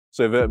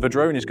So the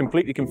drone is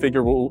completely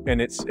configurable in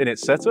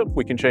its setup.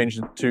 We can change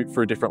it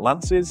for different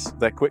lances.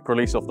 They're quick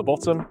release off the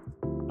bottom.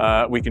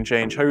 We can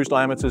change hose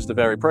diameters to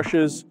vary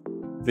pressures.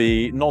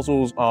 The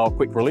nozzles are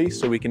quick release,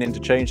 so we can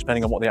interchange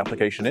depending on what the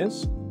application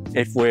is.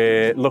 If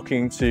we're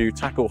looking to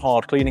tackle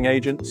hard cleaning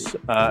agents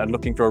and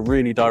looking for a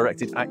really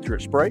directed,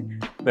 accurate spray,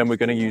 then we're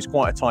going to use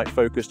quite a tight,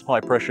 focused, high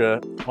pressure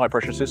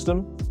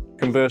system.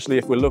 Conversely,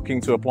 if we're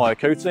looking to apply a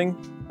coating,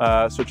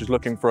 such as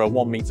looking for a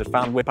 1 meter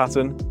fan whip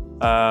pattern,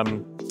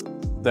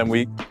 then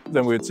we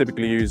would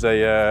typically use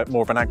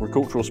more of an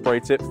agricultural spray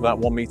tip for that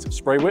 1 meter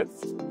spray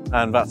width,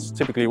 and that's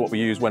typically what we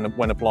use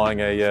when applying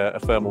a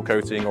thermal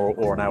coating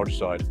or an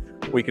algaecide.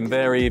 We can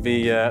vary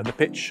the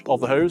pitch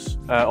of the hose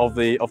of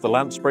the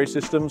lamp spray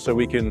system, so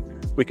we can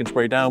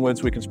spray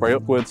downwards, we can spray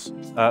upwards,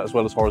 as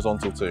well as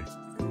horizontal too.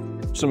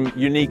 Some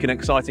unique and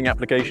exciting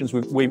applications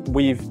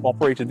we've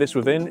operated this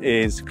within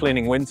is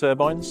cleaning wind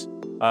turbines.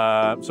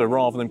 So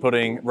rather than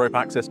putting rope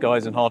access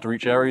guides in hard to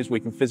reach areas, we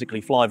can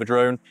physically fly the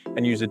drone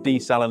and use a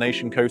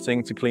desalination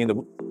coating to clean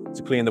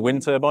the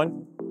wind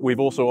turbine. We've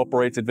also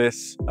operated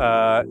this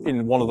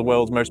in one of the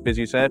world's most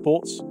busiest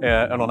airports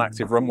and on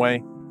active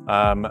runway,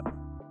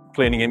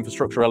 cleaning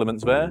infrastructure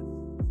elements there.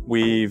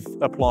 We've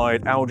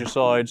applied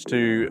algaecides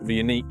to the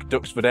unique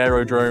Duxford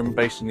aerodrome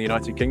based in the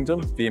United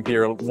Kingdom, the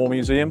Imperial War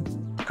Museum,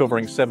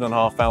 covering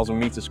 7,500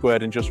 meters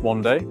squared in just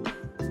 1 day.